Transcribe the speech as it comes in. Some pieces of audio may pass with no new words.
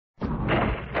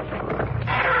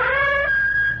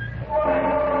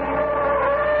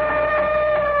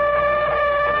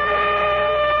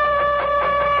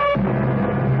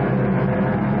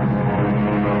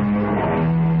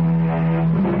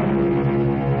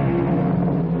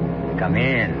Come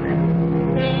in.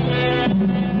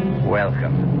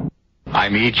 Welcome.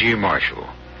 I'm E.G. Marshall.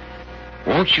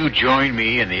 Won't you join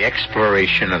me in the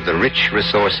exploration of the rich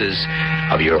resources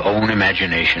of your own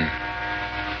imagination?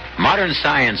 Modern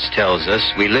science tells us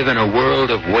we live in a world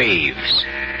of waves.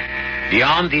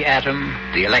 Beyond the atom,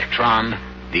 the electron,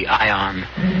 the ion,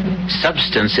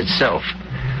 substance itself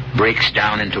breaks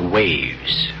down into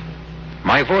waves.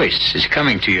 My voice is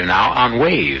coming to you now on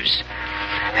waves.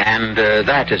 And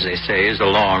that, as they say, is the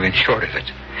long and short of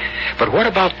it. But what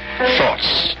about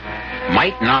thoughts?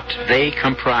 Might not they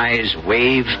comprise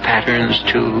wave patterns,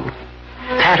 too?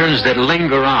 Patterns that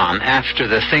linger on after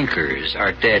the thinkers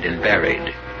are dead and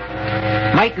buried.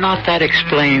 Might not that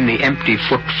explain the empty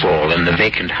footfall in the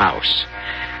vacant house?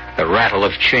 The rattle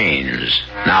of chains,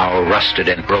 now rusted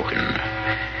and broken?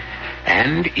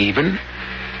 And even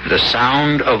the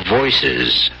sound of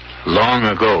voices long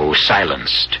ago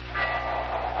silenced.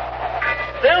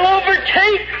 They'll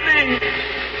overtake me.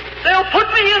 They'll put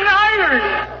me in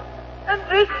irons. And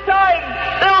this time,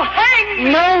 they'll hang me.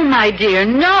 No, my dear,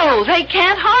 no. They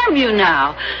can't harm you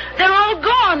now. They're all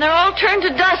gone. They're all turned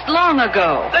to dust long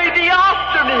ago. They'd be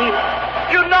after me.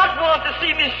 You'd not want to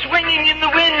see me swinging in the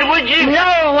wind, would you?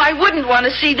 No, I wouldn't want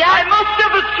to see that. I must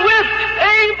have a swift,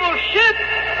 able ship.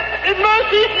 In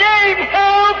mercy's name,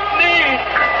 help me.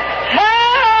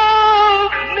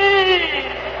 Help me.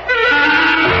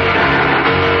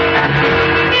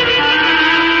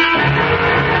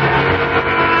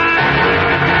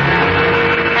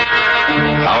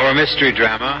 Our mystery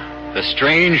drama, The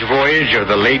Strange Voyage of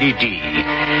the Lady D,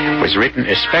 was written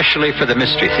especially for the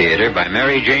Mystery Theater by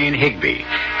Mary Jane Higby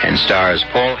and stars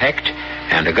Paul Hecht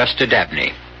and Augusta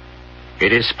Dabney.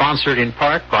 It is sponsored in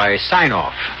part by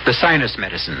Sign-Off, the Sinus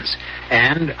Medicines,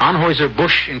 and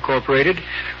Anheuser-Busch Incorporated,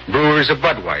 Brewers of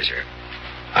Budweiser.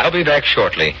 I'll be back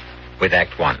shortly with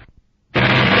Act One.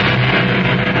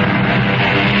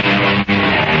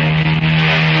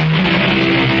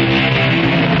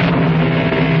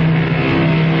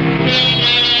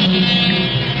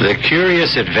 The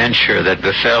curious adventure that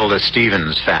befell the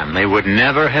Stevens family would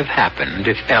never have happened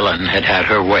if Ellen had had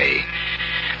her way.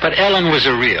 But Ellen was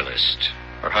a realist,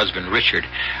 her husband Richard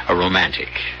a romantic.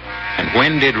 And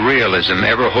when did realism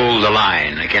ever hold the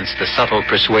line against the subtle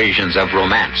persuasions of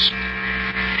romance?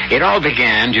 It all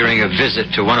began during a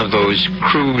visit to one of those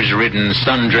cruise-ridden,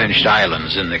 sun-drenched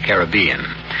islands in the Caribbean.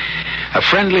 A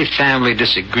friendly family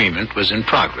disagreement was in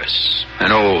progress,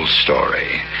 an old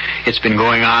story. It's been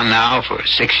going on now for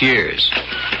 6 years.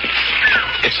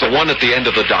 It's the one at the end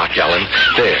of the dock, Ellen.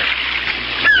 There.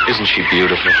 Isn't she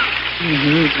beautiful?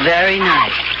 Mm-hmm. Very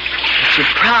nice. But you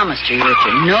promised her,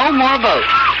 Richard, no more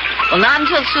boats. Well, not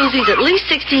until Susie's at least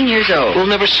 16 years old. We'll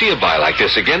never see a buy like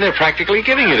this again. They're practically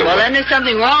giving it away. Well, then there's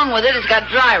something wrong with it. It's got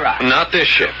dry rot. Not this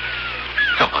ship.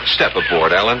 Come on, step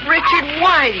aboard, Ellen. Richard,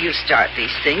 why do you start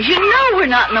these things? You know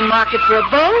we're not in the market for a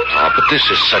boat. Oh, but this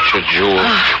is such a jewel.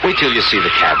 Wait till you see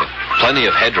the cabin. Plenty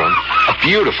of headroom. A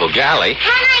beautiful galley. Can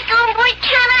I go aboard?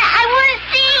 Can I? I want to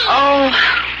see. Oh,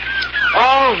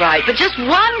 all right. But just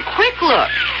one quick look.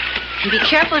 And be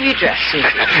careful of your dress, Susie.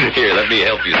 Here, let me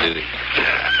help you, Susie.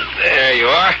 There you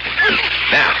are.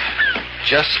 Now,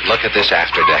 just look at this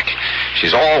afterdeck.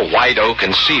 She's all white oak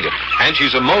and cedar. And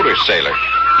she's a motor sailor.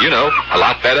 You know, a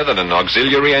lot better than an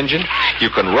auxiliary engine. You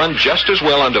can run just as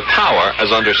well under power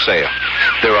as under sail.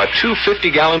 There are 2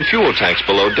 50-gallon fuel tanks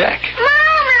below deck.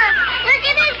 Mama, look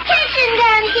at this kitchen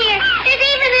down here. There's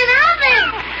even an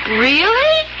oven.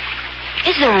 Really?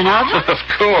 Is there an oven? Of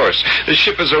course. The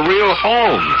ship is a real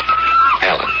home.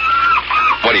 Ellen,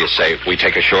 what do you say we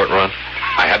take a short run?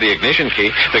 I have the ignition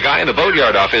key. The guy in the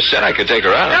boatyard office said I could take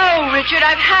her out. No, Richard,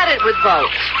 I've had it with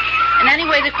boats. And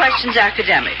anyway, the question's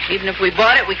academic. Even if we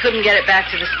bought it, we couldn't get it back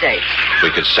to the States.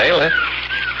 We could sail it.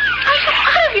 Are you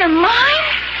out of your mind?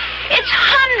 It's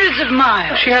hundreds of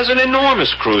miles. She has an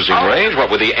enormous cruising range. What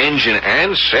with the engine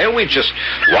and sail, we just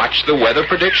watch the weather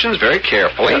predictions very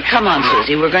carefully. Well, come on,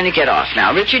 Susie. We're going to get off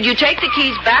now. Richard, you take the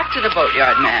keys back to the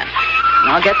boatyard man.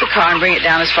 And I'll get the car and bring it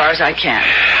down as far as I can.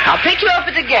 I'll pick you up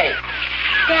at the gate.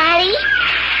 Daddy?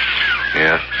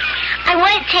 Yeah? I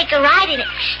want to take a ride in it.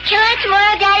 Can I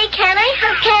tomorrow, Daddy? Can I?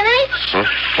 Can I? Huh?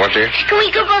 What, dear? Can we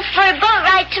go for a boat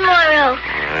ride tomorrow?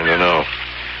 I don't know.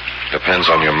 Depends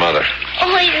on your mother.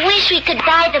 Oh, I wish we could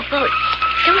buy the boat.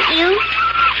 Don't you?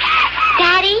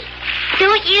 Daddy?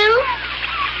 Don't you?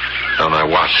 Don't I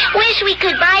what? Wish we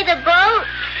could buy the boat.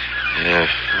 Yeah,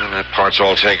 well, that part's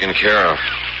all taken care of.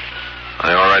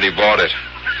 I already bought it.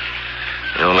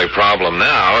 The only problem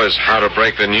now is how to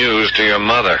break the news to your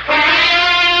mother.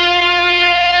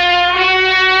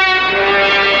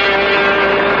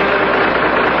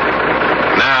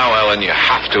 Now, Ellen, Ellen, you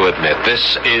have to admit,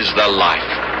 this is the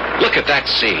life. Look at that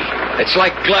sea. It's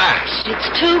like glass. It's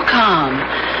too calm.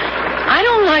 I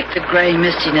don't like the gray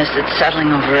mistiness that's settling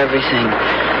over everything.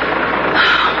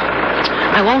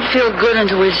 I won't feel good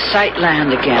until we sight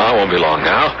land again. Oh, it won't be long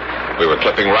now. We were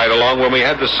clipping right along when we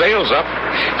had the sails up.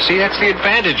 See, that's the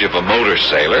advantage of a motor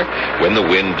sailor. When the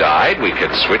wind died, we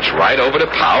could switch right over to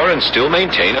power and still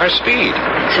maintain our speed.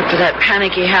 Except for that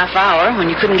panicky half hour when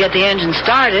you couldn't get the engine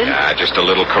started. Yeah, just a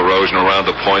little corrosion around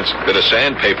the points. Bit of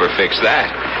sandpaper fixed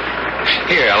that.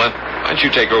 Here, Ellen, why don't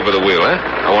you take over the wheel, huh?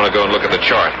 I want to go and look at the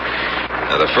chart.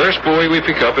 Now, the first buoy we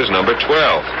pick up is number 12.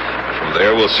 From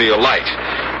there, we'll see a light.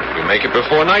 If we make it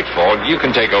before nightfall, you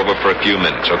can take over for a few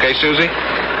minutes. Okay, Susie?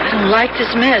 I don't like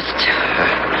this mist.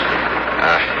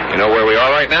 You know where we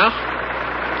are right now?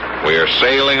 We are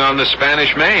sailing on the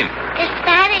Spanish Main. The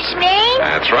Spanish Main?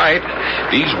 That's right.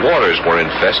 These waters were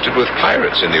infested with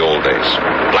pirates in the old days.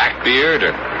 Blackbeard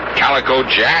or Calico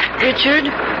Jack. Richard,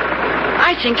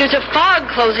 I think there's a fog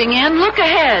closing in. Look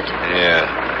ahead.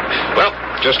 Yeah. Well,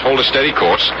 just hold a steady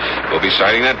course. We'll be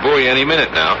sighting that buoy any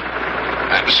minute now.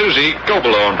 Susie, go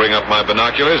below and bring up my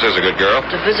binoculars. There's a good girl.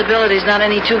 The visibility's not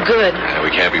any too good. We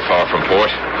can't be far from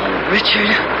port. Oh, Richard,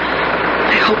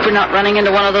 I hope we're not running into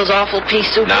one of those awful pea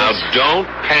soupers. Now, don't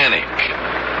panic.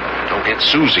 Don't get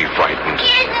Susie frightened.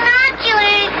 Here's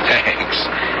binoculars. Thanks.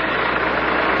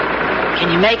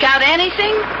 Can you make out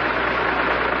anything?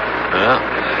 Well,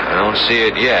 I don't see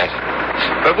it yet.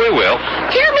 But we will.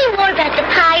 Tell me more about the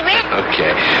pirate.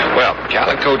 Okay. Well,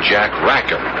 Calico Jack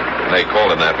Rackham. They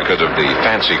called him that because of the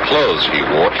fancy clothes he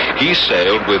wore. He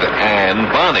sailed with Anne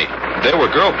Bonny. There were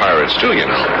girl pirates, too, you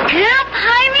know. Girl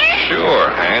pirate?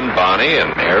 Sure. Anne Bonny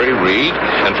and Mary Reed.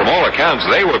 And from all accounts,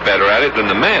 they were better at it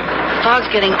than the men. The fog's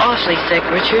getting awfully thick,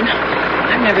 Richard.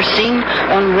 I've never seen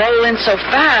one roll in so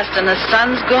fast and the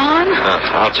sun's gone.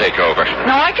 I'll take over.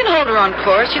 No, I can hold her on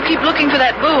course. You keep looking for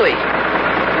that buoy.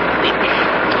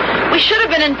 We should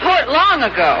have been in port long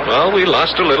ago. Well, we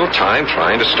lost a little time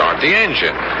trying to start the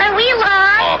engine. Are we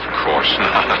lost? Of course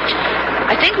not.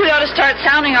 I think we ought to start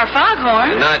sounding our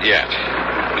foghorn. Not yet.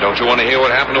 Don't you want to hear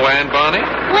what happened to Anne Bonny?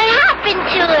 What happened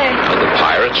to her? Well, the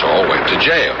pirates all went to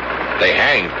jail. They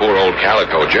hanged poor old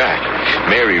Calico Jack.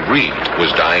 Mary Reed was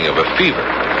dying of a fever,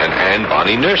 and Anne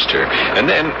Bonny nursed her. And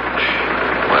then,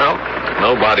 well,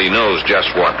 nobody knows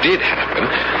just what did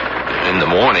happen. In the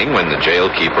morning, when the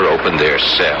jailkeeper opened their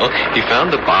cell, he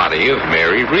found the body of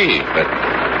Mary Reed, but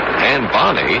Anne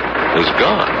Bonny was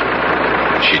gone.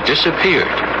 She disappeared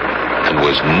and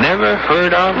was never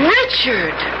heard of.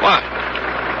 Richard! What?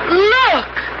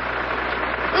 Look!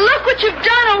 Look what you've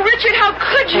done, oh, Richard, how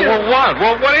could you? Well, what?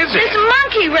 Well, what is it? This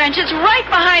monkey wrench, it's right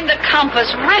behind the compass,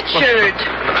 Richard.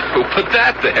 Who put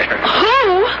that there?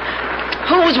 Who?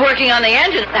 Who was working on the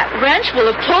engine? That wrench will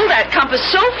have pulled that compass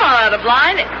so far out of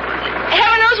line,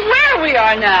 heaven knows where we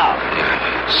are now.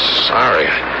 Sorry.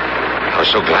 I was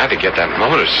so glad to get that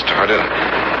motor started.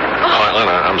 Oh, Ellen,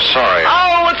 I'm sorry.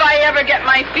 Oh, if I ever get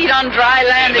my feet on dry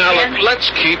land Now, again. look, let's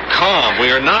keep calm.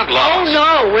 We are not Oh, lost.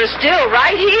 no, we're still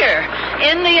right here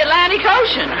in the Atlantic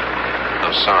Ocean.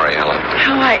 I'm sorry, Ellen.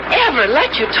 How I ever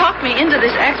let you talk me into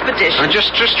this expedition.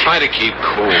 Just try to keep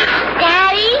cool.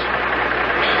 Daddy?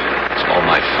 It's all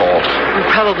my fault.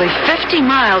 We're probably 50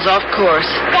 miles off course.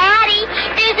 Daddy,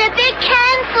 there's a big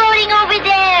can floating over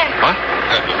there. What?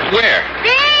 Where?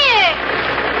 There.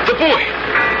 The buoy.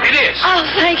 It is. Oh,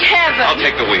 thank heaven. I'll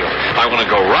take the wheel. I want to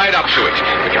go right up to it.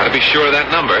 We got to be sure of that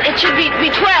number. It should be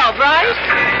 12, right?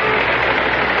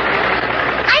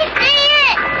 I see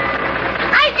it.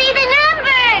 I see the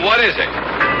number. What is it?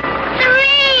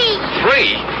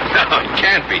 3. 3? No, it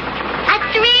can't be. A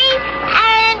 3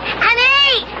 and an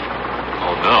 8.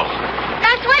 Oh, no.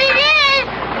 That's what it is.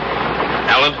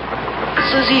 Ellen?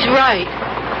 Susie's right.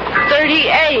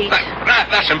 38.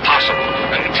 That's impossible.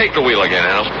 Take the wheel again,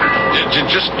 Al.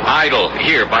 Just idle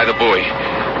here by the buoy.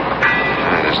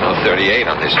 There's no 38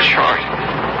 on this chart.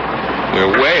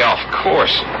 We're way off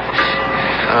course.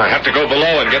 I have to go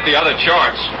below and get the other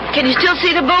charts. Can you still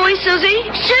see the buoy, Susie?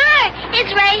 Sure,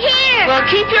 it's right here. Well,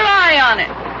 keep your eye on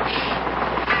it.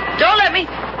 Don't let me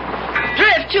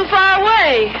drift too far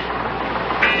away.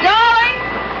 Darling?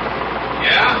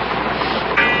 Yeah?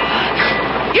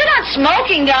 You're not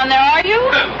smoking down there, are you?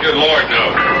 Good Lord, no.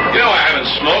 You know I haven't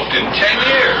smoked in 10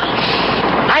 years.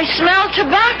 I smell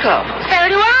tobacco. So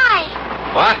do I.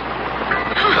 What?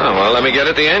 Oh, well, let me get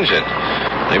at the engine.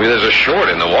 Maybe there's a short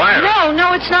in the wire.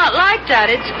 No, it's not like that.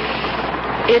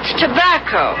 It's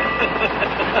tobacco.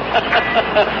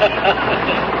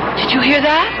 Did you hear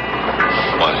that?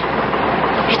 What?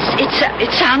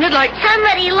 It sounded like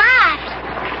Somebody laughed.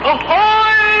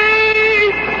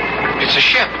 ahoy! It's a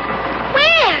ship.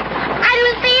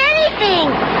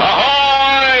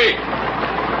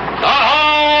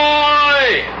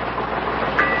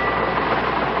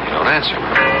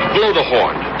 blow the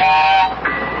horn.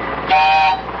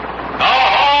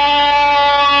 Ahoy!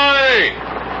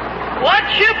 What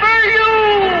ship are you?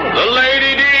 The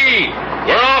Lady D.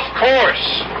 We're off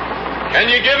course.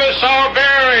 Can you give us our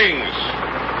bearings?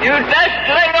 You'd best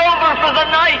lay over for the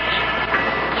night.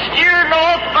 Steer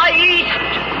north by east,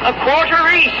 a quarter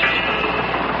east.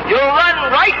 You'll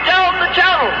run right down the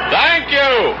channel. Thank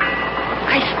you.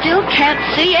 I still can't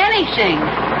see anything.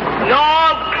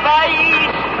 North by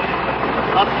east,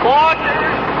 a quarter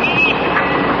east.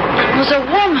 It was a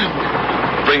woman.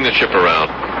 Bring the ship around.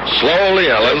 Slowly,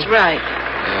 Ellen. That's right.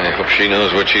 I hope she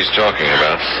knows what she's talking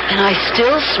about. And I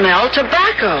still smell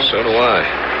tobacco. So do I.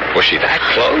 Was she that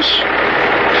close?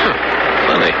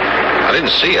 Funny. I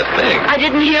didn't see a thing. I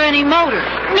didn't hear any motor.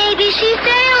 Maybe she's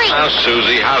sailing. Now,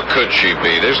 Susie, how could she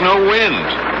be? There's no wind.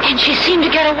 And she seemed to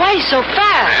get away so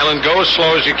fast. Ellen, go as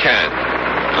slow as you can.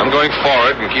 I'm going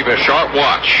forward and keep a sharp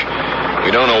watch.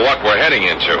 We don't know what we're heading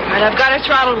into. All right, I've got her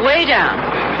throttled way down.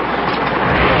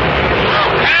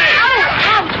 Hey!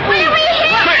 Ouch! Where are we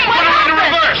headed? Quick, put her into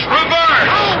reverse!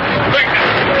 Reverse! Quick,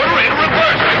 put her in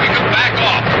reverse. We can back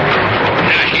off.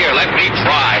 Now, here, let me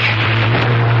try.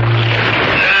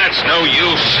 That's no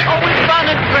use. Oh, we've run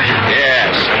aground.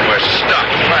 Yes, and we're stuck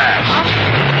fast.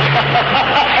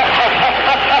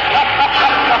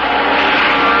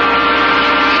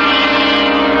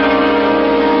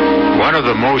 One of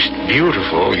the most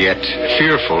beautiful yet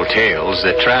fearful tales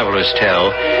that travelers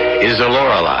tell is the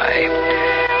Lorelei,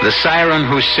 the siren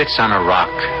who sits on a rock,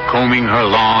 combing her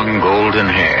long golden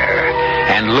hair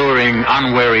and luring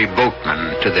unwary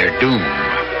boatmen to their doom.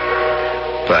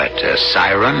 But a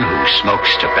siren who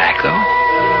smokes tobacco?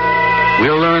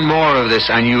 We'll learn more of this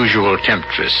unusual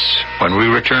temptress when we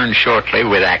return shortly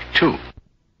with Act 2.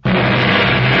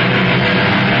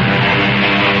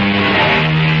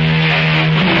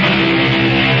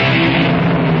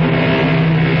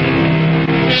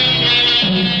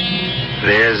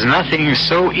 There's nothing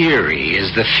so eerie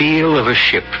as the feel of a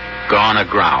ship gone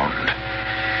aground.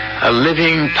 A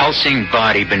living, pulsing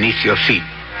body beneath your feet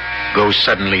goes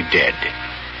suddenly dead.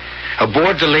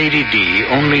 Aboard the Lady D,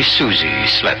 only Susie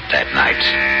slept that night.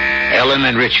 Ellen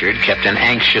and Richard kept an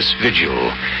anxious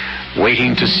vigil,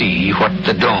 waiting to see what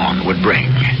the dawn would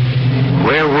bring.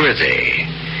 Where were they?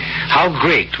 How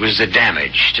great was the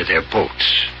damage to their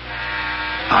boats?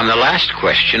 On the last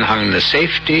question hung the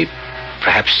safety,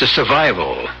 perhaps the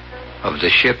survival, of the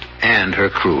ship and her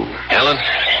crew. Ellen,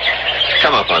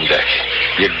 come up on deck.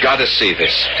 You've got to see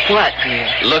this. What, dear?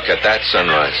 Look at that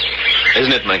sunrise.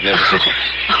 Isn't it magnificent?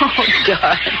 Oh,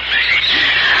 darling.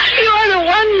 You are the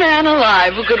one man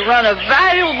alive who could run a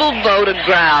valuable boat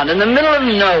aground in the middle of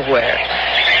nowhere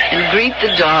and greet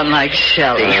the dawn like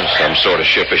Shelley. Some sort of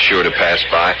ship is sure to pass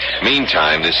by.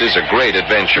 Meantime, this is a great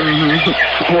adventure.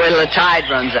 Mm-hmm. Wait till the tide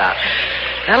runs out.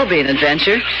 That'll be an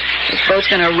adventure. This boat's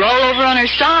going to roll over on her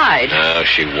side. No,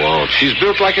 she won't. She's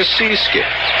built like a sea skiff.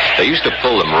 They used to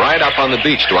pull them right up on the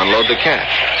beach to unload the catch.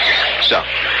 So,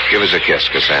 give us a kiss,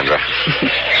 Cassandra.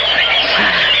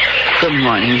 Good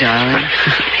morning, darling.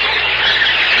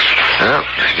 Well,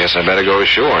 I guess I better go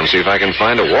ashore and see if I can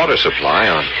find a water supply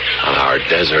on our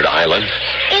desert island.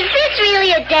 Is this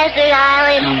really a desert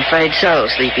island? I'm afraid so,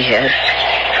 sleepyhead.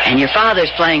 And your father's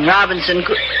playing Robinson...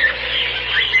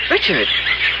 Richard,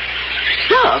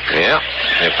 look. Yeah,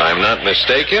 if I'm not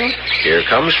mistaken, here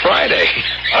comes Friday.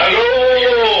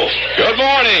 Hello! Good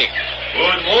morning.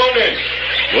 Good morning.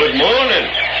 Good morning.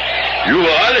 You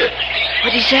are it?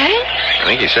 What'd he say? I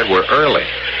think he said we're early.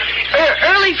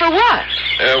 Early for what?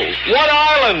 What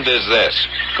island is this?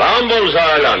 Campbell's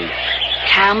Island.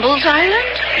 Campbell's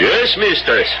Island? Yes,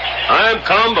 mistress. I'm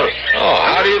Campbell. Oh,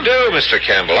 how do you do, Mr.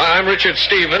 Campbell? I'm Richard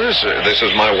Stevens. This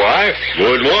is my wife.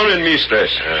 Good morning,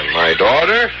 mistress. And my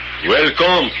daughter.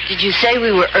 Welcome. Did you say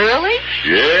we were early?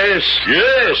 Yes,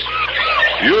 yes.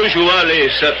 Usually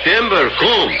September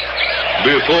come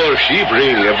before she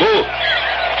bring a boat.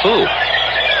 Who?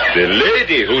 The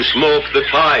lady who smoked the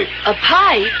pipe. A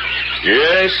pipe?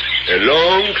 Yes, a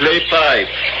long clay pipe.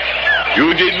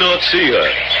 You did not see her.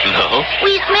 No.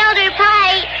 We smelled her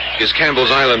pipe. Is Campbell's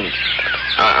Island...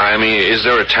 I mean, is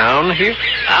there a town here?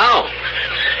 How?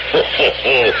 Ho, ho,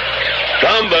 ho.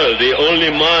 Campbell, the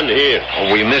only man here.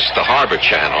 Oh, we missed the harbor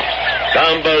channel.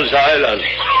 Campbell's Island.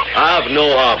 I have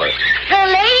no harbor. The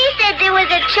lady said there was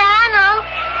a channel.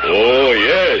 Oh,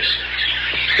 yes.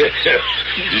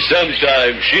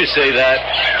 Sometimes she say that.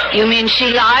 You mean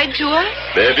she lied to us?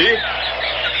 Baby,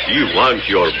 she want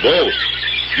your boat.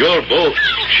 Your boat,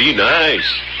 she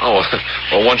nice. Oh,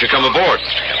 well, won't you come aboard?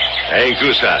 Thank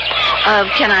you, sir.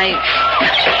 Can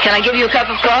I give you a cup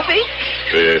of coffee?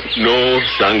 No,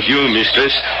 thank you,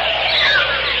 mistress.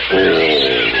 Oh,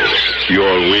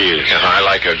 Your wheel. I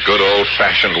like a good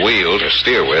old-fashioned wheel to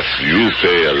steer with. You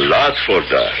pay a lot for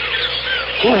that.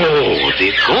 Oh,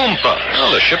 the compass.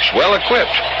 Well, the ship's well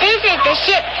equipped. This is the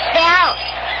ship's bell.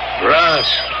 Brass.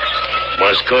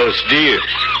 Must cost dear.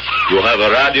 You have a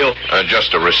radio?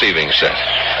 Just a receiving set.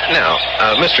 Now,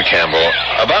 Mr. Campbell,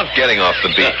 about getting off the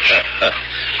beach.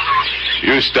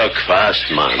 You stuck fast,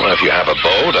 man. Well, if you have a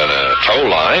boat and a tow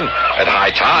line at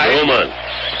high tide. No, man.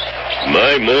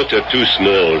 My motor too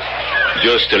small.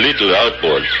 Just a little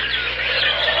outboard.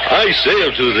 I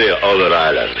sail to the other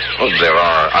island. Oh, there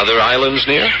are other islands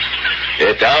near?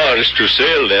 8 hours to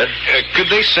sail there. Could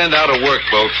they send out a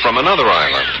workboat from another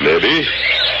island? Maybe.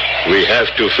 We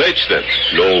have to fetch them.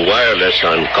 No wireless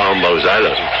on Campbell's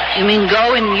Island. You mean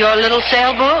go in your little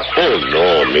sailboat? Oh,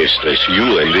 no, mistress.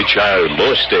 You and the child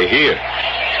must stay here.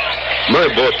 My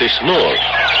boat is small.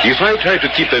 If I try to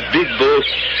keep a big boat,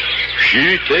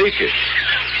 she take it.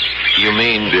 You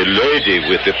mean The lady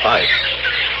with the pipe.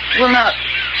 Well, now,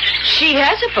 she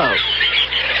has a boat.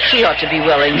 She ought to be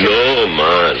willing to... No,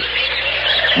 man.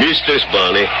 Mistress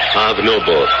Bonnie have no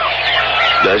boat.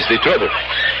 That's the trouble.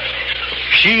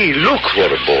 She look for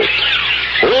a boat.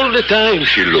 All the time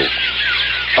she look.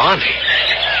 Bonnie?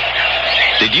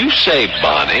 Did you say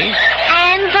Bonnie?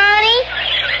 And Bonnie?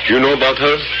 You know about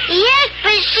her? Yes,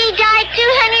 but she died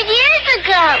 200 years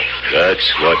ago.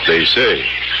 That's what they say.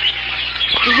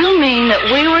 Do you mean that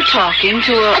we were talking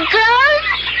to A ghost?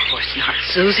 Of course not,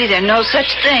 Susie. There are no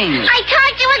such things. I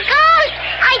talked to a ghost.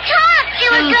 I talked to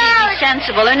a Susie, be ghost.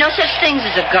 sensible. There are no such things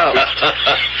as a ghost.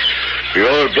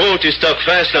 Your boat is stuck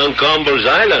fast on Campbell's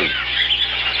Island.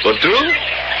 For true?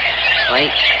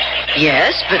 Wait.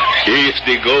 Yes, but... If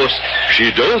the ghost,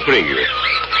 she don't bring you.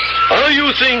 How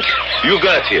you think you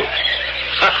got here?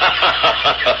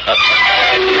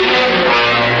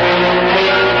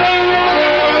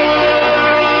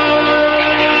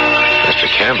 Mr.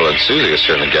 Campbell and Susie are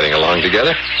certainly getting along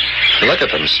together. Look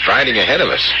at them striding ahead of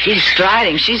us. He's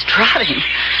striding. She's trotting.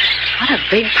 What a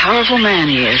big, powerful man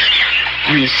he is.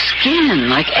 And his skin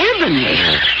like ebony.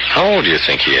 How old do you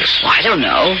think he is? Well, I don't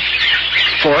know.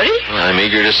 40? I'm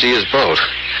eager to see his boat.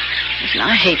 Listen,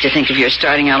 I hate to think of your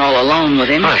starting out all alone with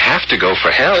him. I have to go for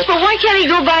help. But why can't he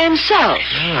go by himself?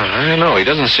 I don't know. He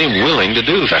doesn't seem willing to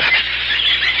do that.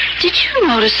 Did you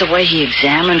notice the way he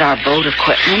examined our boat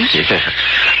equipment? Yeah,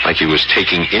 like he was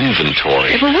taking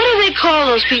inventory. Yeah, but what do they call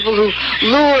those people who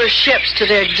lure ships to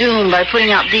their doom by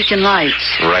putting out beacon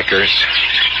lights? Wreckers.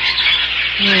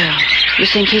 Yeah. You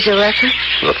think he's a wrecker?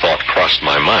 The thought crossed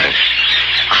my mind.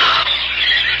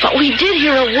 But we did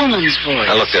hear a woman's voice.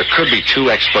 Now, look, there could be two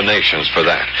explanations for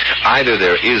that. Either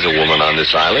there is a woman on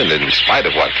this island in spite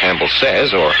of what Campbell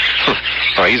says, or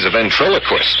he's a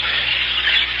ventriloquist.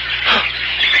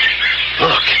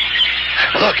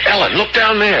 Look, Ellen, look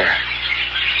down there.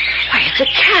 Why, it's a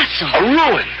castle. A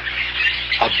ruin.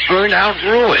 A burnt-out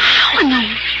ruin. How in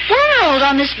the world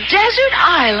on this desert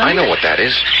island? I know what that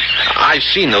is. I've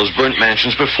seen those burnt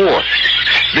mansions before.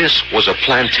 This was a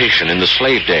plantation in the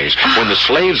slave days. When the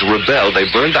slaves rebelled, they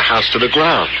burned the house to the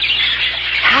ground.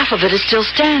 Half of it is still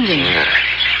standing. Yeah.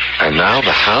 And now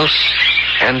the house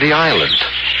and the island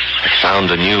have found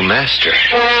a new master.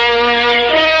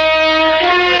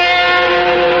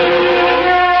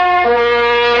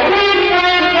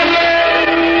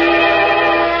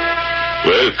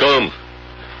 Welcome.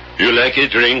 You like a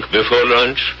drink before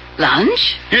lunch?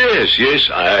 Lunch? Yes,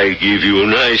 I give you a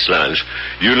nice lunch.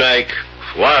 You like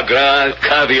foie gras,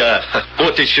 caviar,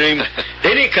 potted shrimp,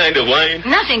 any kind of wine?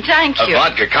 Nothing, thank A you.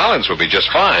 vodka Collins would be just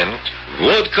fine.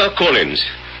 Vodka Collins.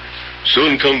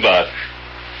 Soon come back.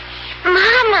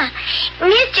 Mama,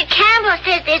 Mr. Campbell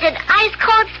says there's an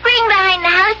ice-cold spring behind the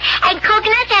house and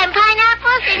coconuts and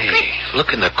pineapples and Hey,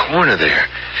 look in the corner there.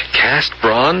 Cast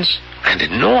bronze and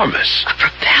enormous. A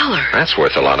propeller. That's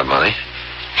worth a lot of money.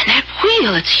 And that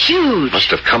wheel, it's huge. Must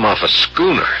have come off a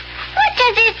schooner. What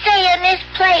does it say on this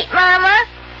plate, Mama?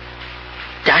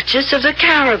 Duchess of the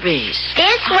Caribbees.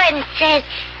 This one says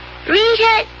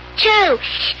Rita 2.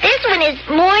 This one is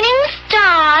Morning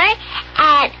Star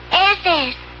at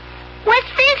SS.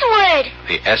 What's this word?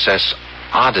 The SS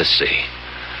Odyssey.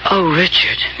 Oh,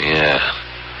 Richard. Yeah.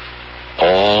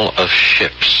 All of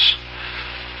ships.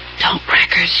 Don't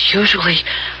wreckers usually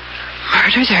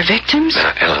murder their victims?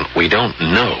 Now, Ellen, we don't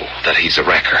know that he's a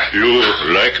wrecker. You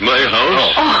like my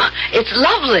house? Oh, it's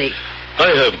lovely. I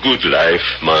have good life,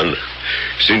 man,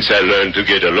 since I learned to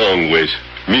get along with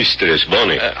Mistress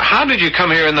Bonnie. How did you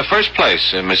come here in the first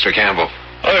place, Mr. Campbell?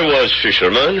 I was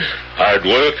fisherman, hard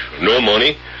work, no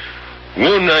money.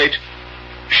 One night,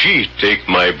 she take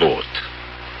my boat.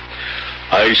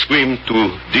 I swim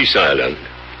to this island.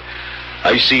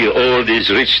 I see all these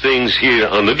rich things here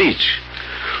on the beach.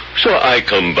 So I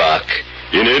come back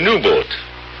in a new boat.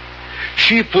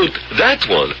 She put that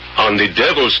one on the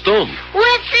devil's thumb.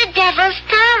 What's the devil's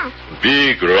thumb?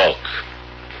 Big rock.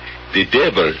 The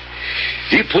devil,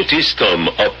 he put his thumb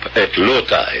up at low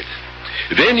tide.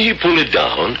 Then he pulled it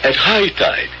down at high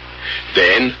tide.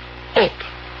 Then up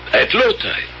at low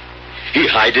tide. He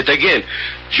hide it again,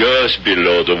 just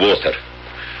below the water.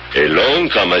 Along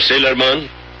come a sailorman.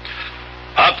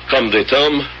 Up come the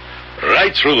thumb,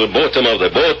 right through the bottom of the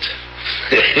boat.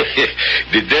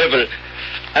 The devil,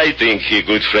 I think he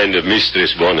good friend of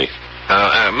Mistress Bonnie.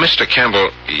 Mr.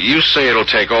 Campbell, you say it'll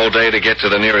take all day to get to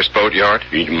the nearest boatyard?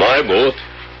 In my boat.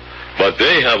 But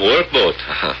they have workboat.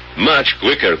 Much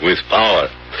quicker with power.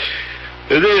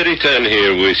 They return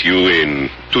here with you in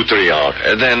 2-3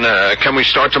 hours. Then, can we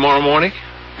start tomorrow morning?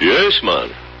 Yes, man.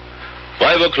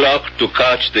 5 o'clock to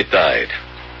catch the tide.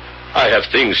 I have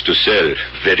things to sell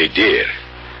very dear.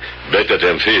 Better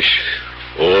than fish.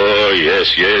 Oh,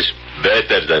 yes, yes.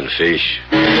 Better than fish.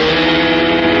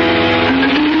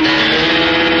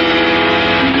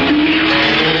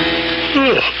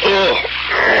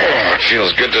 It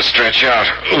feels good to stretch out.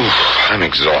 I'm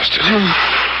exhausted.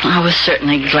 I was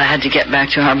certainly glad to get back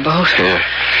to our boat. Yeah.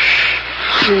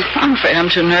 I'm afraid I'm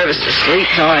too nervous to sleep,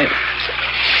 though I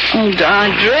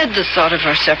dread the thought of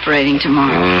our separating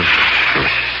tomorrow.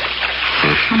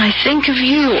 When I think of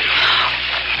you,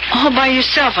 all by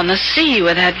yourself on the sea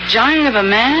with that giant of a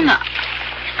man,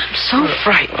 I'm so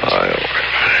frightened.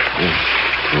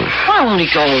 Why won't he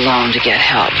go alone to get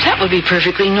help? That would be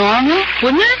perfectly normal,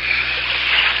 wouldn't it?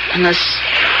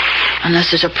 Unless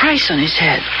there's a price on his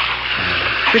head.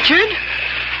 Richard?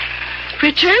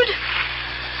 Richard?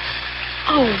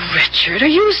 Oh, Richard, are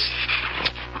you...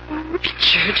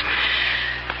 Richard?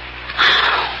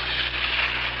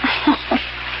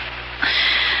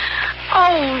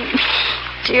 Oh,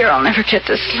 dear, I'll never get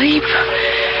to sleep.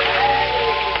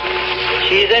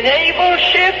 She's a naval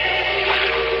ship.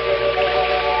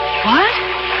 What?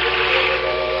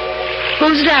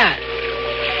 Who's that?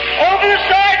 Over the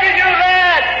side with you,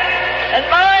 lad. And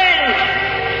mind,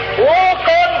 walk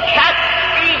on cat's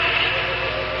feet.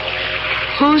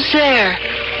 Who's there?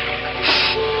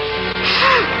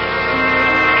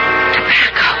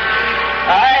 Tobacco.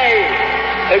 Aye,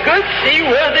 a good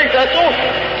seaworthy vessel.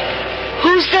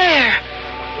 Who's there?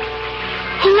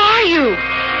 Who are you?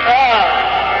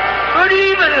 Good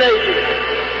evening, lady.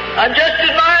 I'm just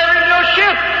admiring your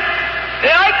ship.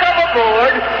 May I come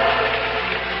aboard?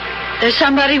 There's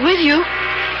somebody with you.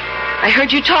 I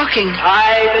heard you talking.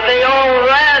 Aye, but they all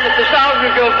ran at the sound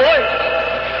of your voice.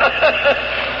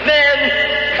 Men,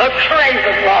 a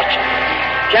craven lot.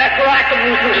 Jack Rackham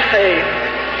was the same.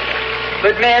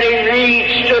 But Mary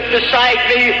Reed stood beside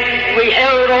me. We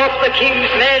held off the king's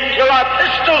men till our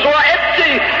pistols were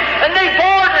empty, and they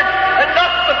boarded and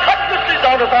knocked the cutlasses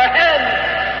out of our hands.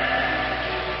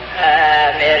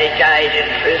 Mary died in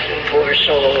prison, poor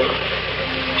soul.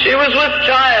 She was with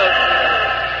child.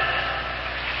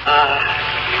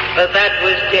 But that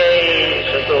was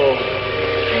days ago.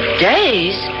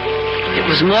 Days? It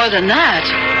was more than that.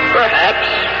 Perhaps.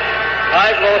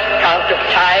 I've lost count of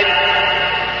time.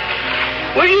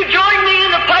 Will you join me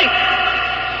in a pipe?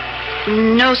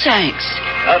 No, thanks.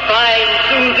 A fine,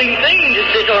 soothing thing to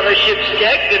sit on a ship's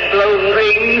deck and blow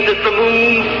rings at the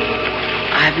moon.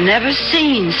 I've never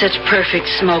seen such perfect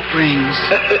smoke rings.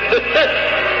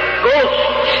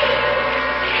 Ghosts.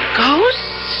 Ghosts?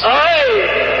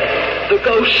 Aye, the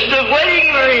ghosts of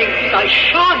wedding rings I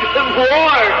should have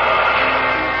worn.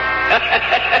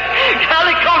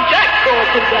 Calico Jack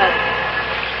calls it that.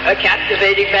 A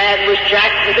captivating man was Jack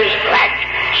with his black,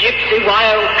 gypsy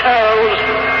wild curls.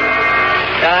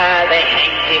 They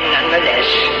hanged him nonetheless.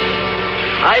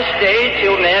 I stayed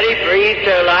till Mary breathed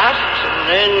her last,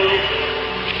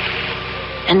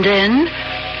 And then?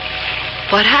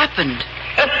 What happened?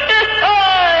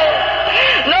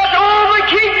 Not all the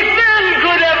king's men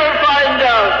could ever find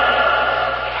out.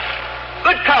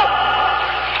 But come,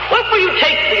 what will you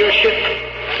take for your ship?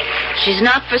 She's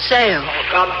not for sale.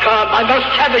 Oh, come, I must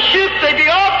have a ship. They be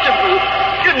after me.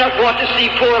 You'd not want to see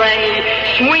poor Annie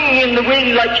swing in the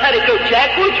wind like Calico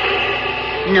Jack would.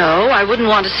 No, I wouldn't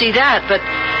want to see that, but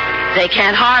they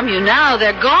can't harm you now.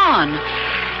 They're gone.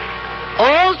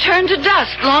 All turned to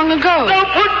dust long ago. Now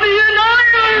put me in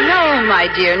irons! No, my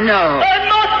dear, no. I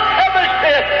must have a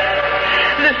ship.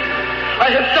 Listen, I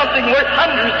have something worth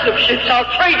hundreds of ships. I'll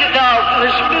trade it now for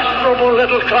this miserable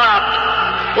little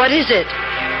craft. What is it?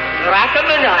 Rackham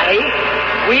and I,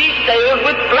 we sailed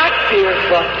with Blackbeard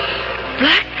once.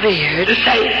 Blackbeard? The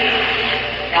same.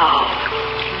 Now,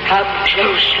 come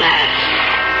close, lad.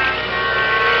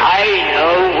 I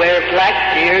know where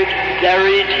Blackbeard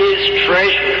buried his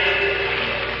treasure.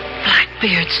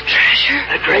 Blackbeard's treasure?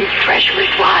 A great treasure it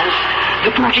was.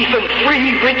 The booty from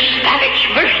 3 rich Spanish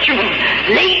merchantmen,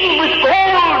 laden with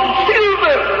gold and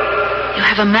silver. You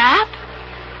have a map?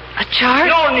 A chart?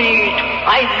 No need.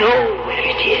 I know where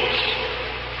it is.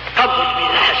 Come with me,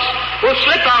 lass. We'll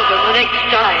slip out on the next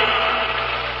time.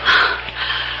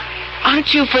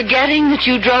 Aren't you forgetting that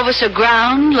you drove us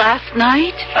aground last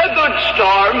night? A good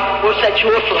storm will set you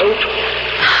afloat.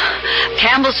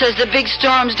 Campbell says the big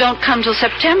storms don't come till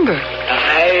September.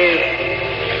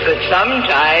 Aye, but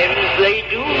sometimes they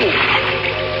do.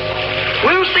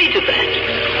 We'll see to that.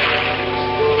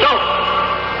 So,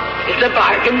 it's a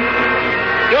bargain.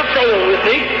 You'll sail with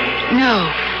me. No,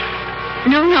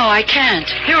 I can't.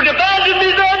 You'd abandon me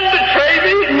then, betray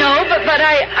me? No, but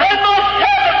I must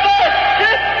have a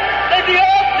first. They'll be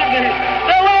after me.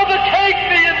 They'll overtake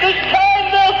me, and this time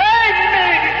they'll hang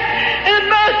me. In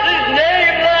mercy's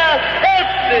name, lass, help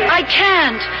me. I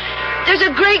can't. There's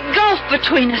a great gulf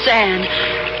between us, Anne.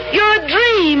 You're a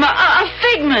dream, a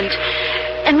figment.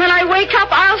 And when I wake up,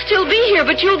 I'll still be here,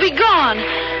 but you'll be gone.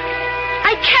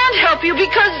 I can't help you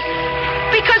because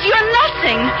you're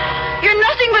nothing. You're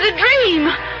nothing but a dream.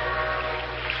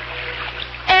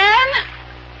 Anne?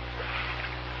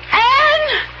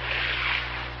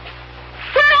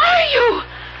 Where are you?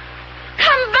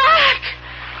 Come back!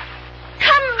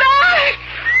 Come back!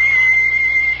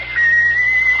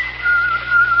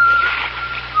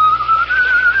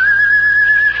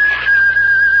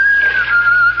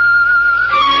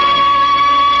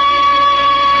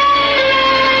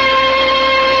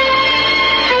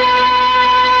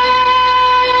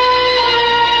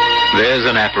 There's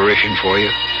an apparition for you.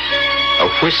 A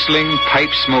whistling,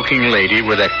 pipe-smoking lady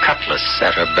with a cutlass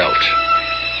at her belt.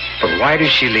 But why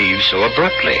did she leave so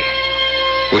abruptly?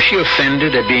 Was she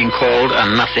offended at being called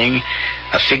a nothing,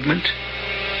 a figment?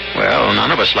 Well,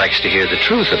 none of us likes to hear the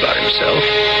truth about himself,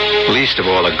 least of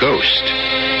all a ghost.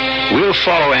 We'll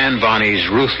follow Anne Bonny's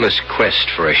ruthless quest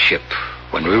for a ship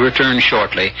when we return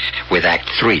shortly with Act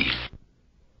 3.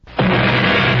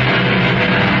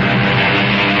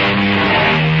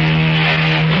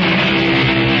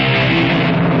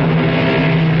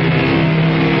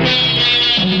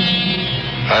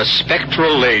 A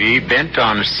spectral lady bent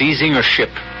on seizing a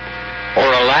ship, or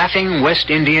a laughing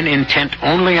West Indian intent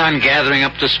only on gathering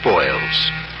up the spoils.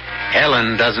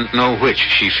 Ellen doesn't know which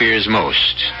she fears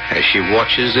most as she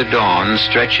watches the dawn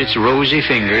stretch its rosy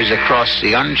fingers across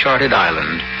the uncharted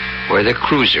island where the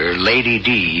cruiser Lady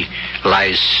D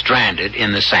lies stranded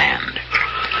in the sand.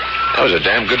 That was a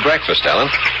damn good breakfast, Ellen.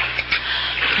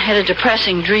 I had a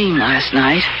depressing dream last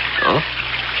night. Oh?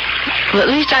 Well, at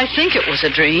least I think it was a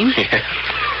dream. Yeah.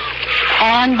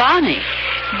 Anne Bonny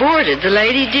boarded the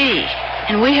Lady D,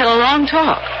 and we had a long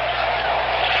talk.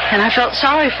 And I felt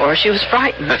sorry for her. She was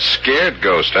frightened. That scared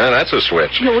ghost, huh? That's a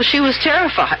switch. Well, she was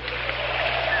terrified.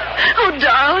 Oh,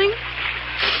 darling.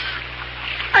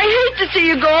 I hate to see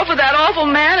you go off with that awful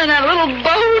man in that little boat.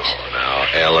 Oh, now,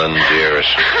 Ellen,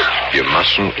 dearest, you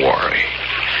mustn't worry.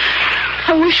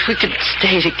 I wish we could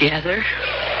stay together.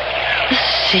 The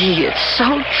sea, it's so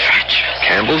treacherous.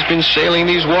 Campbell's been sailing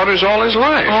these waters all his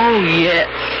life. Oh, yes.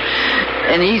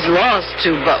 And he's lost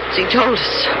 2 boats. He told us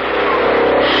so.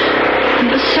 And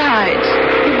besides,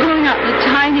 you're going out in a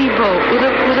tiny boat with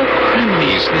a criminal.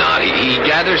 He's not. He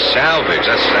gathers salvage.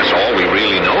 That's all we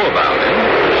really know about him.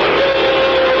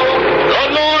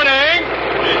 Good morning.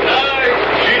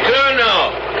 She turned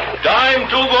now. Time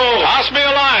to go. Toss me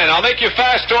a line. I'll make you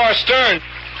fast to our stern.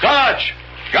 Touch.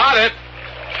 Got it.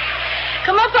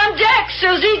 Come up on deck,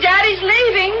 Susie. Daddy's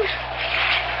leaving.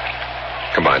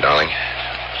 Come on, darling.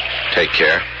 Take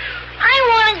care. I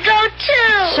want to go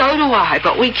too. So do I,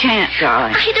 but we can't,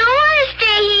 darling. I don't want to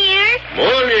stay here.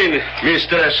 Morning,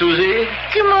 Mr. Susie.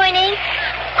 Good morning.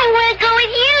 I want to go with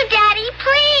you, Daddy,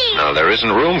 please. Now, there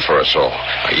isn't room for us all.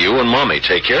 Now, you and Mommy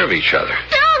take care of each other.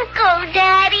 Don't go,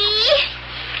 Daddy.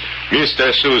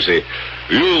 Mr. Susie,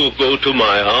 you go to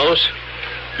my house.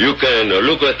 You can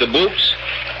look at the books,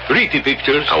 read the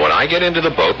pictures. Now, when I get into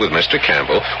the boat with Mr.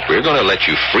 Campbell, we're going to let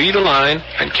you free the line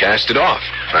and cast it off.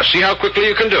 Now, see how quickly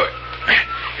you can do it.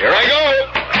 Here I go.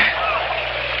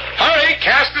 Hurry,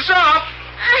 cast us off.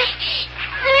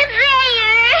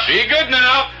 There. Be good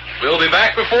now. We'll be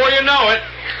back before you know it.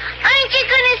 Aren't you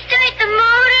going to start the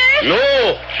motor?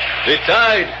 No, the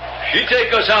tide. She take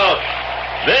us out.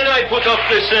 Then I put up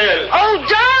the sail. Oh,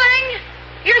 darling,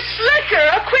 you're slicker.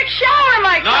 A quick shower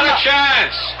might come Not a up.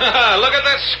 chance. Look at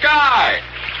that sky.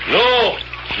 No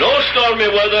stormy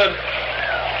weather.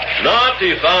 Not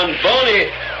if Aunt Bonnie,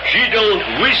 she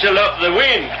don't whistle up the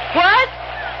wind. What?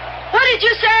 What did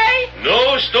you say?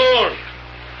 No storm.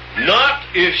 Not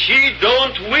if she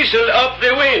don't whistle up the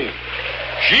wind.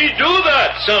 She do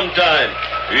that sometime.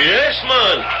 Yes,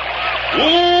 man.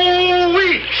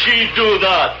 Ooh-wee, she do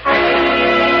that.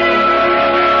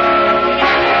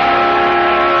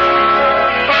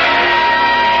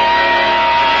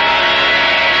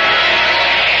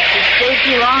 You stayed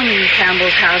too long in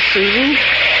Campbell's house, Susie.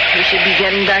 We should be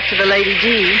getting back to the Lady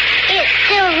D. It's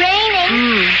still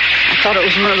raining. I thought it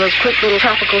was one of those quick little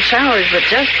tropical showers, but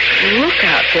just look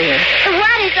out there. The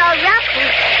water's all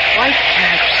ruffled. White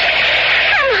caps.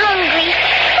 I'm hungry.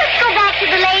 Let's go back to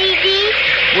the Lady D.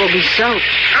 We'll be soaked.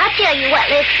 I'll tell you what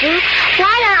let's do.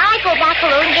 Why don't I go back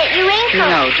alone and get your raincoat?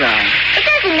 No, darling. It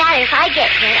doesn't matter if I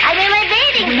get wet. I'm in my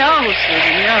bathing suit. No,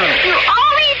 Susie, no. You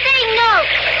always say no.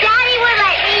 Daddy will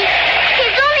let me.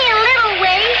 It's only a little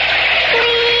way.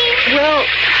 Please. Well,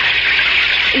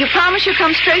 you promise you'll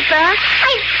come straight back?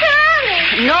 I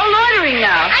promise. No loitering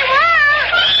now. I won't.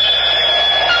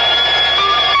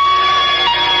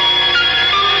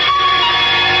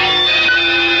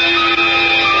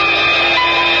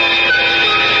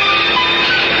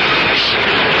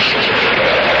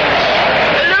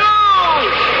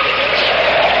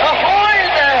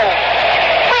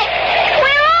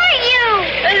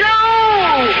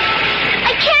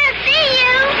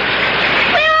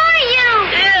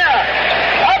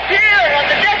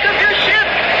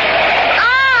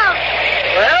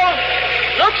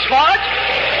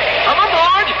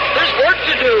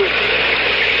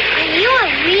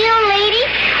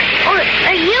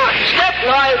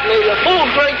 Lively, a full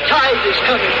great tide is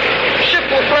coming. The ship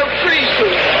will float free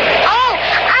soon. Oh,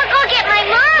 I'll go get my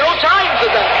mom. No time for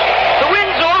that. The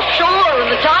wind's offshore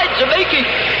and the tides are making.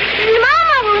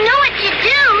 Mama will know what to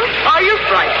do. Are you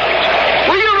frightened?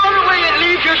 Will you run away and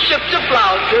leave your ship to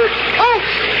flounder? Oh,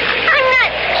 I'm not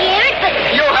scared, but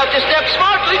You'll have to step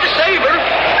smartly to save her.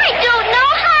 I don't know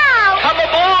how. Come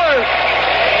aboard.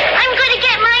 I'm going to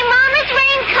get my mama's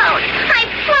raincoat. I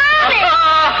promise.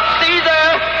 See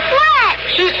there? What?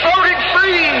 She's floating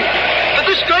free. But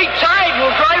this great tide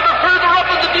will drive her further up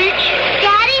on the beach.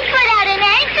 Daddy put out an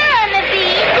anchor on the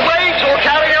beach. The waves will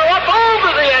carry her up over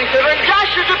the anchor and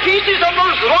dash her to pieces on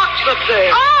those rocks up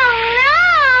there. Oh,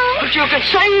 no. But you could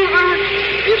save her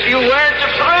if you weren't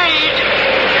afraid.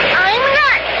 I'm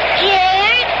not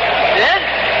scared. Then,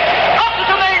 up to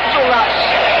the mainsail.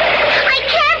 I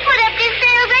can't put up the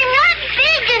sails. I'm not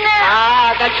big enough. Ah,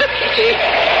 that's a pity.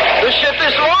 The ship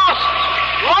is lost.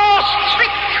 Lost.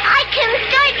 But I can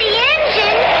start the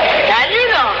engine. Can you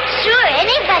not? Sure,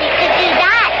 anybody could do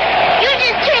that. You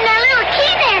just turn that little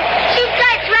key there. She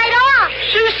starts right off.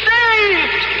 She's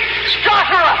saved. Start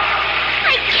her up.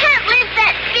 I can't lift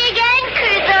that big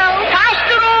anchor, though. Cast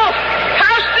it off.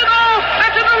 Cast it off.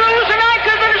 Better to lose an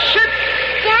anchor than a ship.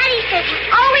 Daddy says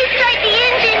always start the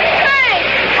engine first.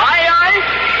 Aye, aye.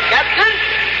 Captain.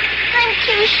 I'm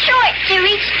too short to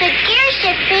reach the gear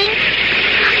shifting.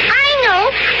 I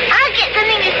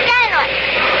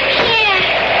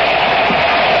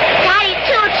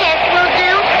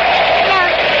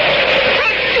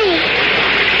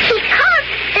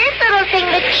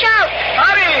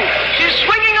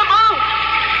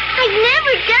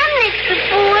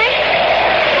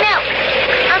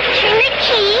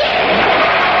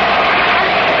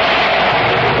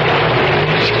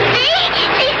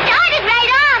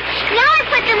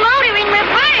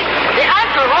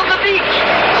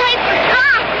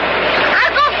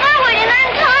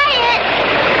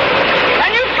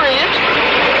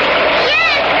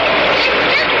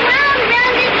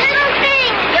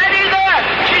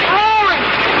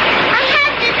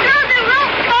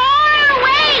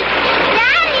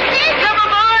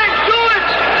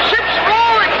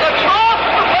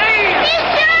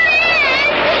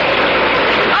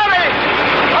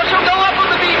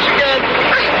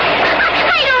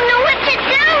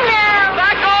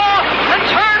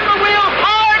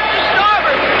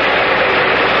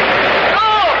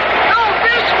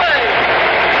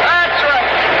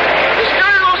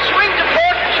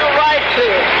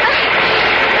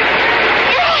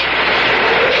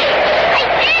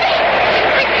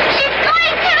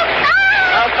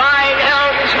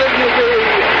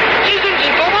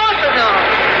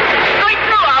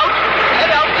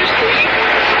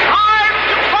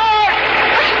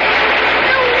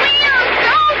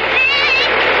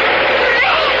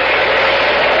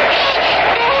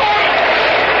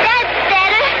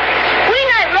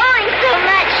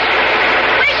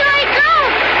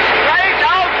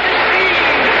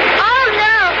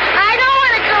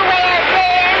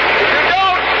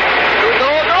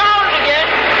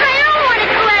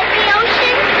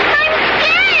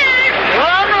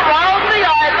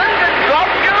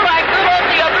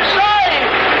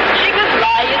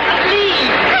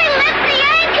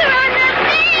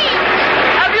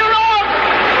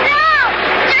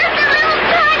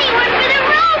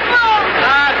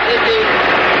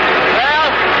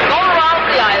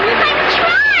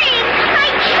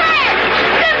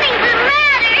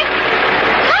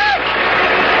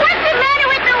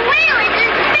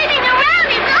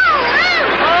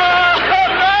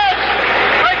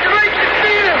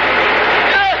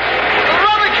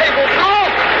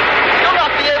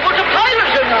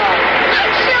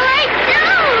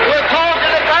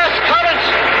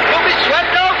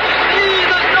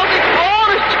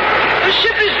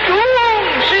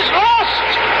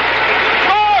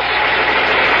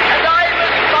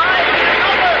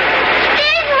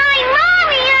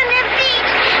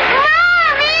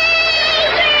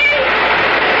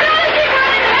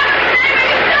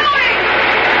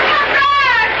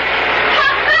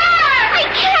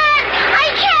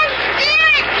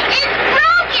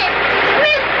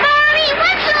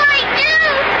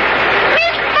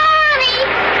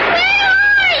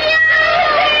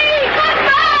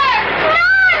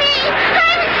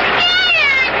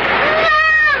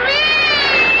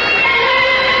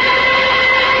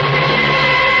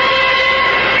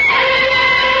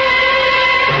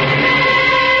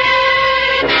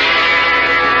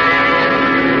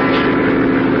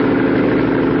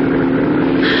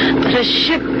a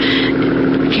ship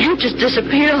can't just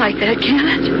disappear like that, can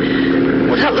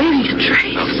it? Without leaving a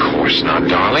trace. Of course not,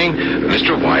 darling.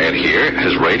 Mr. Wyatt here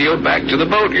has radioed back to the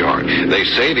boatyard. They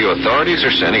say the authorities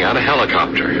are sending out a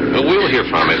helicopter. We'll hear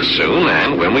from it soon,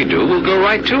 and when we do, we'll go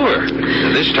right to her.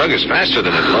 This tug is faster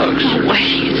than it looks. Oh,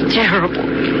 wait, it's terrible.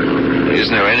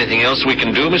 Isn't there anything else we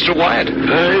can do, Mr. Wyatt?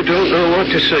 I don't know what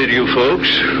to say to you folks.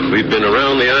 We've been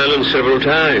around the island several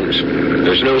times.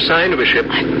 There's no sign of a ship.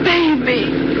 My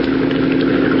baby.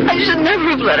 I should never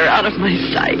have let her out of my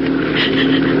sight.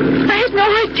 I had no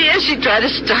idea she'd try to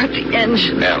start the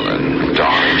engine. Ellen,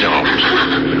 darling,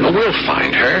 don't. We'll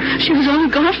find her. She was only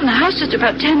gone from the house just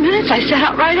about 10 minutes. I set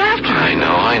out right after her.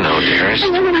 I know, dearest.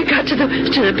 And then when I got to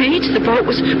the beach, the boat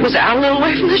was out a little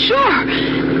way from the shore.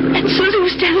 And Susie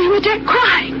was standing on the deck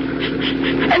crying.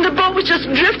 And the boat was just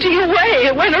drifting away.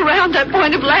 It went around that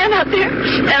point of land out there.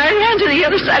 And I ran to the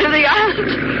other side of the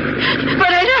island. But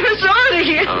I never saw it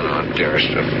again. Oh, dearest,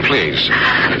 please,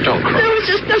 don't cry. There was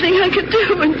just nothing I could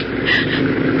do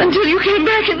until you came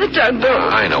back in the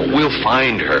tugboat. I know. We'll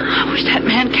find her. I wish that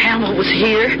man Campbell was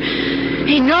here.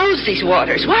 He knows these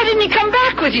waters. Why didn't he come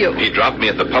back with you? He dropped me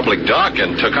at the public dock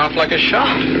and took off like a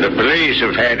shot. The police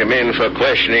have had him in for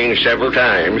questioning several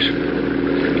times.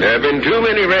 There have been too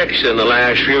many wrecks in the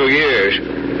last few years.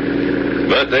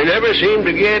 But they never seem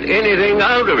to get anything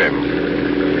out of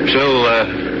him.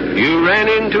 So, you ran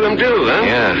into him too, huh?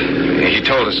 Yeah, he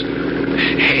told us.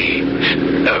 Hey,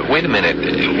 wait a minute.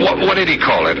 What did he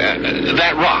call it?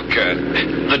 That rock,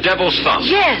 the Devil's Thumb.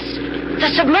 Yes, the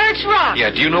submerged rock. Yeah,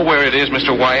 do you know where it is,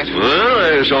 Mr. Wyatt? Well,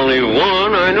 there's only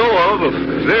one I know of,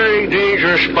 a very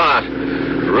dangerous spot,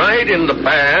 right in the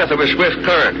path of a swift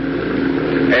current.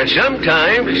 And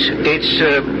sometimes it's,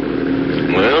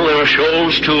 there are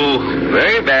shoals to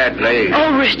very bad place.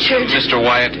 Oh, Richard. Mr.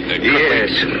 Wyatt,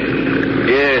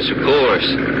 Yes, of course.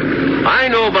 I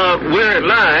know about where it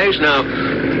lies. Now,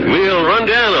 we'll run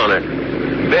down on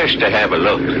it. Best to have a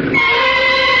look.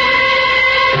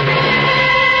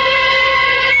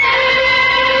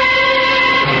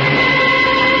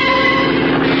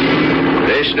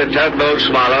 This is the tugboat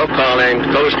Swallow calling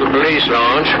Coastal Police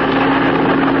Launch.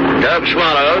 Tug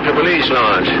Swallow to Police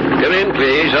Launch. Come in,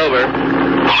 please. Over.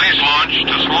 Police launch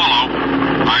to Swallow.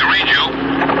 I read you.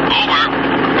 Over.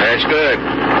 That's good.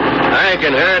 I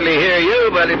can hardly hear you,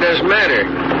 but it doesn't matter.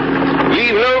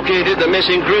 We've located the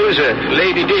missing cruiser,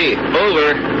 Lady D.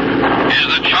 Over. Is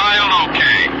the child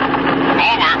okay?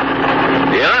 Over.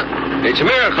 Yeah, it's a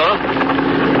miracle.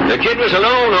 The kid was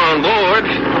alone on board.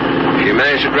 She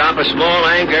managed to drop a small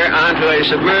anchor onto a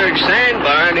submerged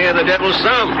sandbar near the Devil's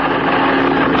Thumb.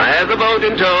 I have the boat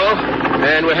in tow,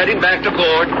 and we're heading back to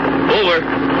port. Over.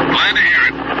 Glad to hear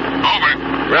it. Over.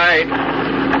 Right.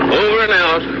 Over and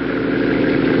out.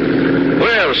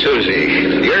 Well, Susie,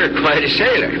 you're quite a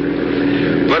sailor.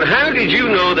 But how did you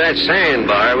know that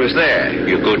sandbar was there?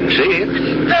 You couldn't see it.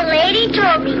 The lady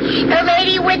told me. The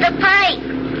lady with the pipe.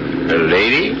 A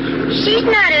lady? She's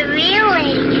not a real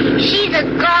lady. She's a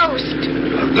ghost. A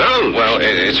ghost? Well,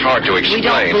 it's hard to We explain.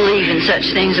 don't believe in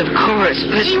such things, of course,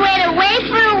 but... She went away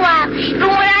for a while, but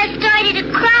when I started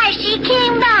to cry, she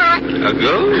came back. A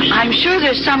ghost? I'm sure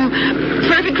there's some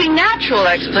perfectly natural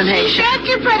She explanation. said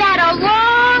to put out a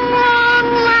long,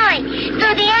 long line so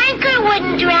the anchor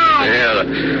wouldn't drag. Well,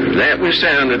 that was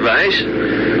sound advice.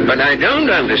 But I don't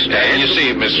understand. You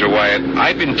see, Mr. Wyatt,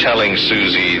 I've been telling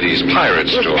Susie these pirate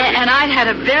stories. And I'd had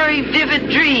a very vivid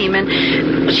dream, and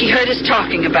she heard us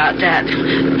talking about that.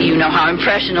 You know how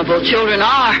impressionable children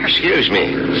are. Excuse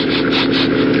me.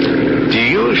 Do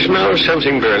you smell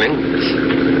something burning?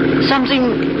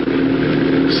 Something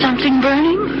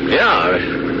burning? Yeah,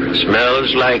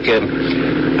 smells like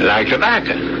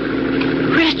tobacco.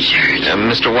 Richard.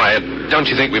 Mr. Wyatt, don't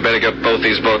you think we better get both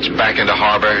these boats back into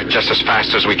harbor just as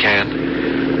fast as we can?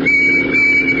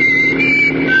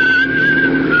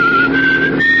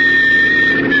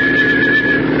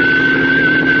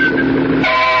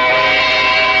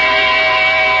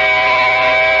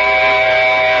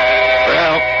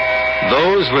 Well,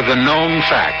 those were the known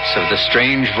facts of the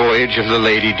strange voyage of the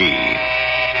Lady D.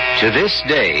 To this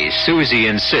day, Susie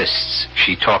insists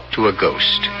she talked to a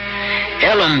ghost.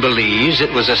 Ellen believes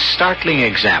it was a startling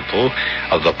example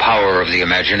of the power of the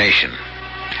imagination.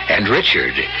 And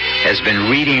Richard has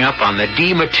been reading up on the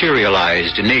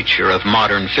dematerialized nature of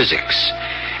modern physics.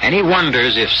 And he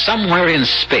wonders if somewhere in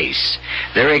space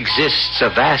there exists a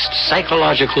vast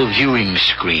psychological viewing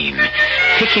screen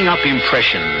picking up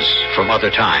impressions from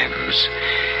other times,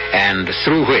 and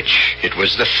through which it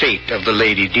was the fate of the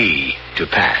Lady D to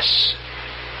pass.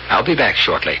 I'll be back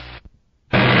shortly.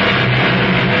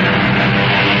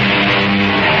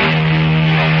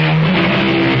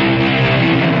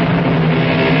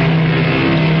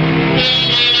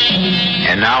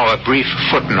 Now, a brief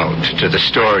footnote to the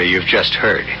story you've just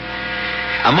heard.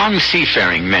 Among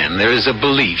seafaring men, there is a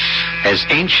belief, as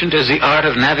ancient as the art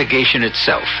of navigation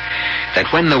itself,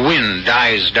 that when the wind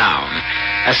dies down,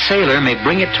 a sailor may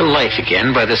bring it to life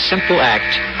again by the simple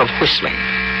act of whistling.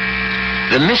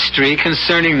 The mystery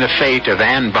concerning the fate of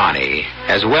Anne Bonny,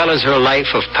 as well as her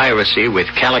life of piracy with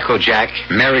Calico Jack,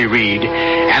 Mary Read,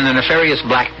 and the nefarious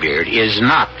Blackbeard, is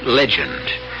not legend.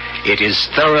 It is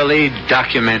thoroughly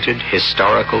documented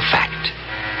historical fact.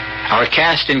 Our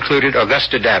cast included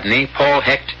Augusta Dabney, Paul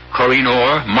Hecht, Corinne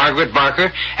Orr, Margaret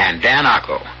Barker, and Dan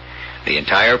Ocko. The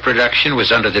entire production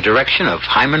was under the direction of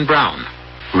Himan Brown.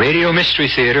 Radio Mystery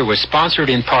Theater was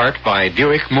sponsored in part by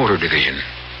Buick Motor Division.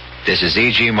 This is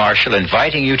E.G. Marshall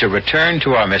inviting you to return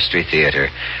to our Mystery Theater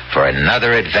for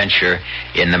another adventure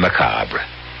in the macabre.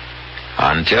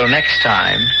 Until next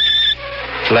time,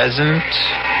 pleasant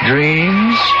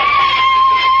dreams.